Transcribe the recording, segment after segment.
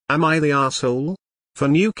Am I the asshole? For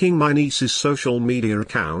nuking my niece's social media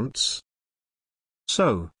accounts?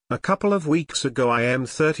 So, a couple of weeks ago I am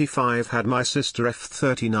 35 had my sister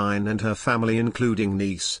F39 and her family including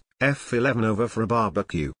niece, F11 over for a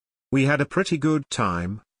barbecue. We had a pretty good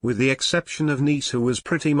time, with the exception of niece who was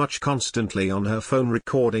pretty much constantly on her phone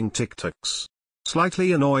recording TikToks.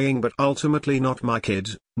 Slightly annoying but ultimately not my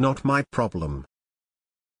kid, not my problem.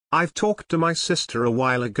 I've talked to my sister a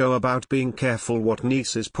while ago about being careful what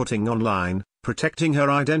niece is putting online, protecting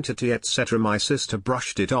her identity etc. My sister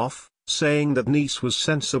brushed it off, saying that niece was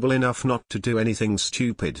sensible enough not to do anything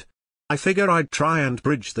stupid. I figure I'd try and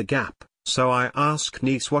bridge the gap, so I ask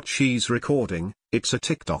niece what she's recording. It's a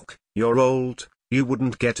TikTok. You're old, you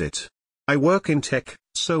wouldn't get it. I work in tech,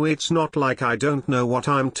 so it's not like I don't know what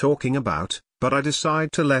I'm talking about, but I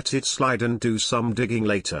decide to let it slide and do some digging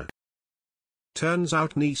later. Turns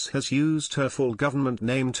out niece has used her full government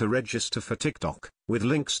name to register for TikTok, with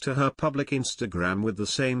links to her public Instagram with the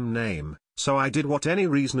same name, so I did what any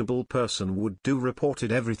reasonable person would do,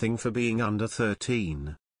 reported everything for being under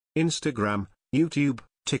 13. Instagram, YouTube,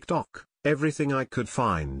 TikTok, everything I could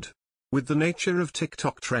find. With the nature of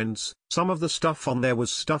TikTok trends, some of the stuff on there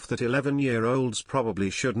was stuff that 11-year-olds probably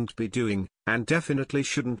shouldn't be doing, and definitely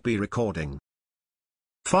shouldn't be recording.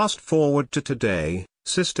 Fast forward to today,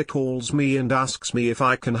 sister calls me and asks me if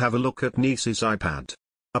I can have a look at niece's iPad.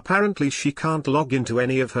 Apparently she can't log into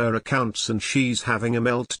any of her accounts and she's having a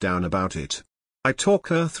meltdown about it. I talk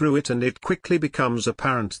her through it and it quickly becomes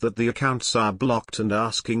apparent that the accounts are blocked and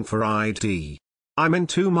asking for ID. I'm in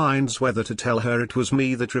two minds whether to tell her it was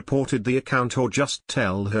me that reported the account or just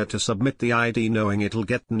tell her to submit the ID knowing it'll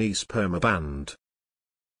get niece permabanned.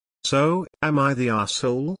 So, am I the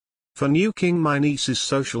asshole? For nuking my niece's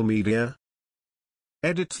social media?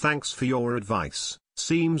 Edit. Thanks for your advice,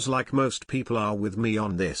 seems like most people are with me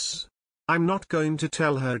on this. I'm not going to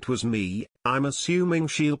tell her it was me, I'm assuming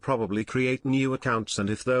she'll probably create new accounts and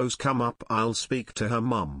if those come up I'll speak to her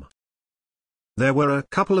mum. There were a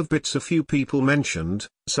couple of bits a few people mentioned,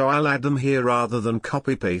 so I'll add them here rather than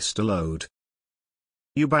copy-paste a load.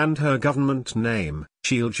 You banned her government name,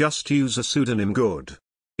 she'll just use a pseudonym. Good.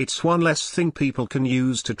 It's one less thing people can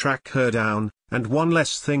use to track her down, and one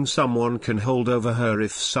less thing someone can hold over her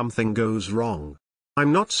if something goes wrong.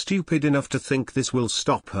 I'm not stupid enough to think this will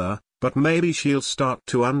stop her, but maybe she'll start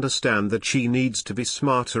to understand that she needs to be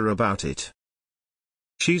smarter about it.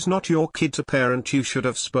 She's not your kid's a parent, you should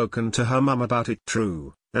have spoken to her mum about it.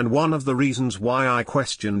 True, and one of the reasons why I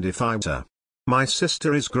questioned if AITA. My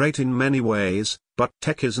sister is great in many ways, but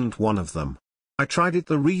tech isn't one of them. I tried it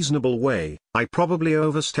the reasonable way, I probably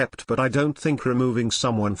overstepped, but I don't think removing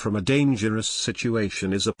someone from a dangerous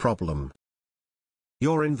situation is a problem.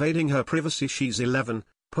 You're invading her privacy. She's 11,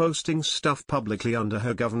 posting stuff publicly under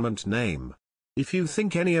her government name. If you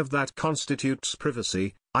think any of that constitutes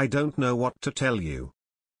privacy, I don't know what to tell you.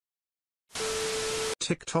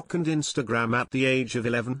 TikTok and Instagram at the age of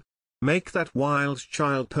 11? Make that wild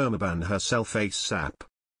child permaban herself ASAP.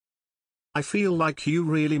 I feel like you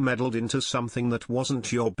really meddled into something that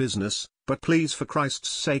wasn't your business, but please for Christ's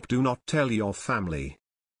sake do not tell your family.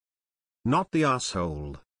 Not the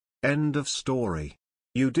asshole. End of story.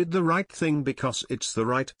 You did the right thing because it's the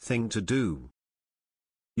right thing to do.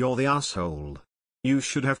 You're the asshole. You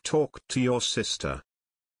should have talked to your sister.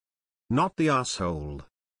 Not the asshole.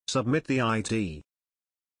 Submit the ID.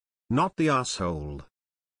 Not the asshole.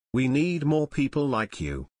 We need more people like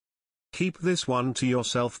you. Keep this one to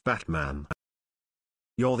yourself, Batman.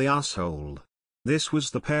 You're the asshole. This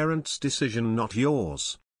was the parents' decision, not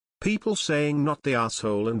yours. People saying not the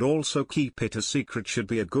asshole and also keep it a secret should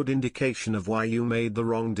be a good indication of why you made the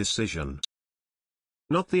wrong decision.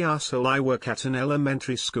 Not the asshole. I work at an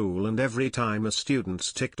elementary school and every time a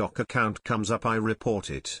student's TikTok account comes up I report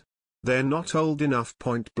it. They're not old enough,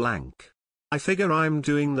 point blank. I figure I'm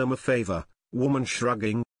doing them a favor. Woman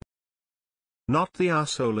shrugging. Not the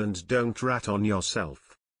asshole, and don't rat on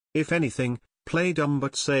yourself. If anything, play dumb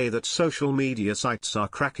but say that social media sites are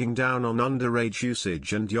cracking down on underage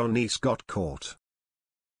usage and your niece got caught.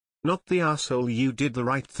 Not the asshole. You did the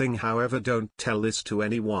right thing, however don't tell this to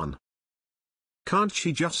anyone. Can't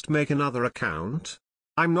she just make another account?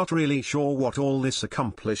 I'm not really sure what all this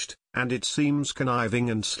accomplished, and it seems conniving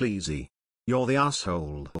and sleazy. You're the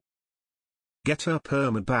asshole. Get her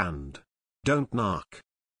perma-banned. Don't narc.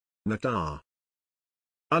 Nata.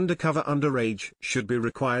 Undercover underage should be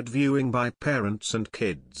required viewing by parents and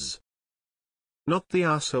kids. Not the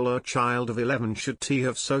asshole. A child of 11 should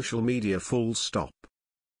have social media, full stop.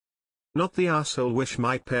 Not the asshole. Wish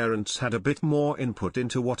my parents had a bit more input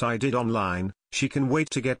into what I did online. She can wait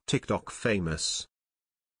to get TikTok famous.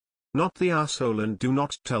 Not the asshole, and do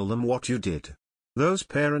not tell them what you did. Those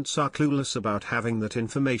parents are clueless about having that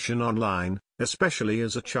information online, especially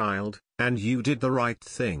as a child, and you did the right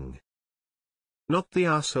thing. Not the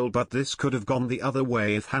asshole, but this could have gone the other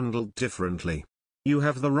way if handled differently. You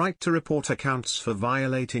have the right to report accounts for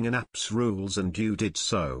violating an app's rules, and you did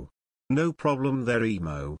so. No problem there,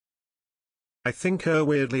 emo. I think her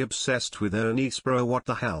weirdly obsessed with her niece, bro. What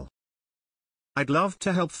the hell? I'd love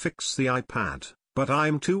to help fix the iPad, but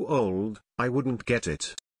I'm too old, I wouldn't get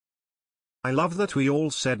it. I love that we all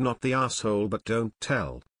said not the asshole but don't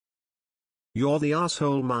tell. You're the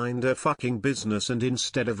asshole, mind your fucking business, and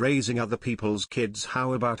instead of raising other people's kids,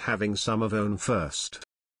 how about having some of own first?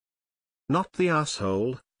 Not the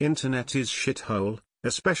asshole, internet is shithole,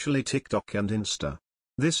 especially TikTok and Insta.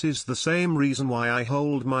 This is the same reason why I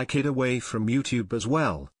hold my kid away from YouTube as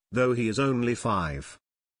well, though he is only 5.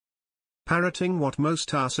 Parroting what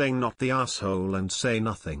most are saying, not the asshole, and say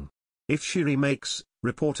nothing. If she remakes,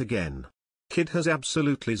 report again. Kid has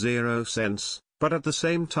absolutely zero sense, but at the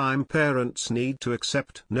same time parents need to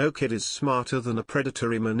accept no kid is smarter than a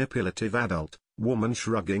predatory manipulative adult. Woman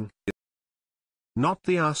shrugging. Not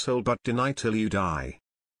the asshole, but deny till you die.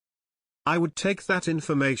 I would take that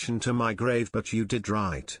information to my grave, but you did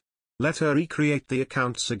right. Let her recreate the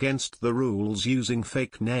accounts against the rules using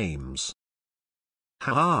fake names.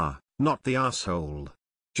 Haha, not the asshole.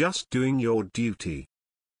 Just doing your duty.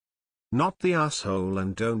 Not the asshole,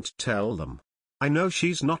 and don't tell them. I know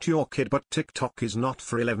she's not your kid, but TikTok is not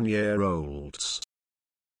for 11-year-olds.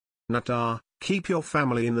 Nata, keep your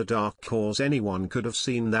family in the dark, cause anyone could have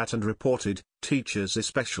seen that and reported, teachers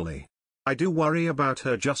especially. I do worry about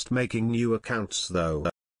her just making new accounts though.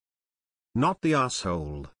 Not the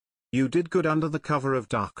asshole. You did good under the cover of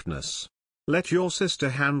darkness. Let your sister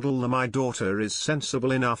handle them. My daughter is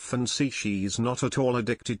sensible enough and see she's not at all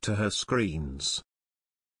addicted to her screens.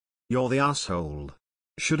 You're the asshole.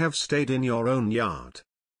 Should have stayed in your own yard.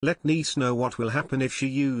 Let niece know what will happen if she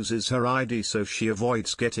uses her ID so she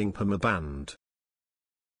avoids getting permabanned.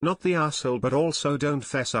 Not the asshole, but also don't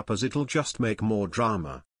fess up, as it'll just make more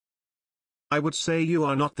drama. I would say you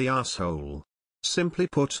are not the asshole. Simply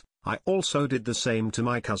put, I also did the same to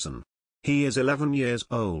my cousin. He is 11 years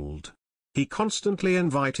old. He constantly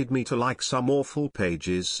invited me to like some awful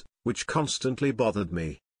pages, which constantly bothered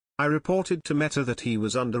me. I reported to Meta that he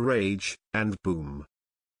was underage, and boom.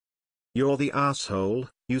 You're the asshole.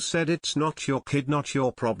 You said it's not your kid, not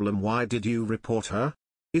your problem. Why did you report her?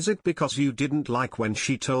 Is it because you didn't like when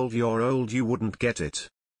she told you're old you wouldn't get it?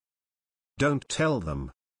 Don't tell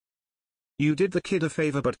them. You did the kid a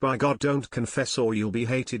favor, but by God don't confess or you'll be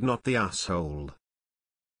hated. Not the asshole.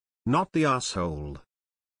 Not the asshole.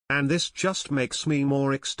 And this just makes me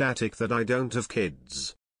more ecstatic that I don't have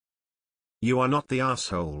kids. You are not the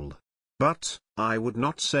asshole. But, I would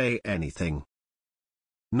not say anything.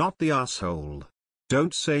 Not the asshole.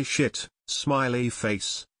 Don't say shit, smiley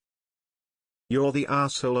face. You're the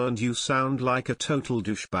asshole, and you sound like a total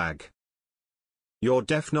douchebag. You're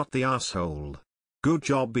deaf. Not the asshole. Good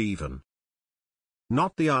job even.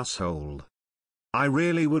 Not the asshole. I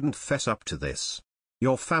really wouldn't fess up to this.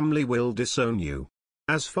 Your family will disown you.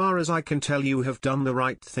 As far as I can tell, you have done the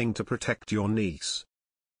right thing to protect your niece.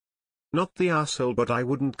 Not the asshole, but I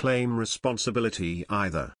wouldn't claim responsibility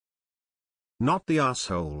either. Not the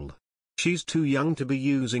asshole. She's too young to be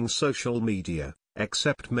using social media,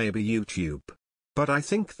 except maybe YouTube. But I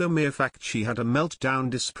think the mere fact she had a meltdown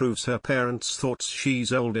disproves her parents' thoughts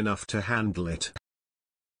she's old enough to handle it.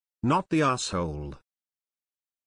 Not the asshole.